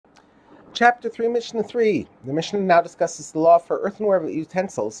Chapter 3, Mishnah 3. The Mishnah now discusses the law for earthenware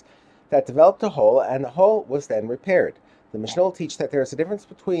utensils that developed a hole, and the hole was then repaired. The Mishnah will teach that there is a difference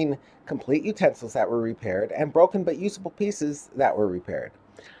between complete utensils that were repaired and broken but usable pieces that were repaired.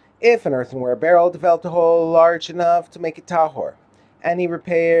 If an earthenware barrel developed a hole large enough to make it tahor, and he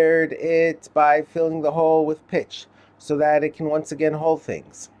repaired it by filling the hole with pitch, so that it can once again hold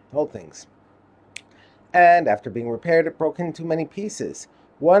things. And after being repaired, it broke into many pieces,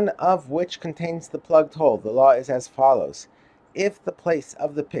 one of which contains the plugged hole. The law is as follows. If the place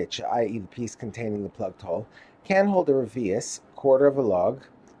of the pitch, i.e. the piece containing the plugged hole, can hold a revius, quarter of a log,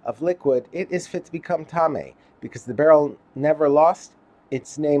 of liquid, it is fit to become tameh, because the barrel never lost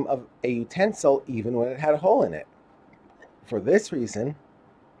its name of a utensil even when it had a hole in it. For this reason,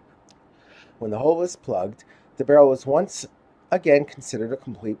 when the hole was plugged, the barrel was once again considered a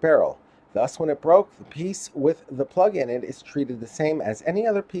complete barrel. Thus, when it broke, the piece with the plug in it is treated the same as any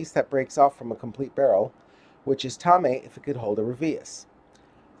other piece that breaks off from a complete barrel, which is tameh if it could hold a revius.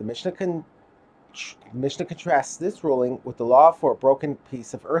 The Mishnah contrasts this ruling with the law for a broken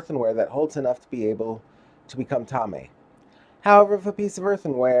piece of earthenware that holds enough to be able to become tameh. However, if a piece of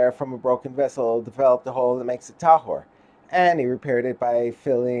earthenware from a broken vessel developed a hole that makes it tahor, and he repaired it by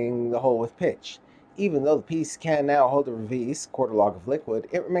filling the hole with pitch, even though the piece can now hold a revius, quarter log of liquid,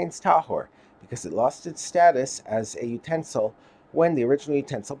 it remains tahor, because it lost its status as a utensil when the original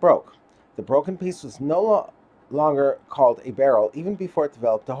utensil broke. The broken piece was no longer called a barrel even before it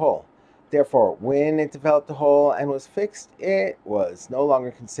developed a hole. Therefore, when it developed a hole and was fixed, it was no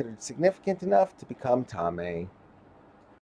longer considered significant enough to become tameh.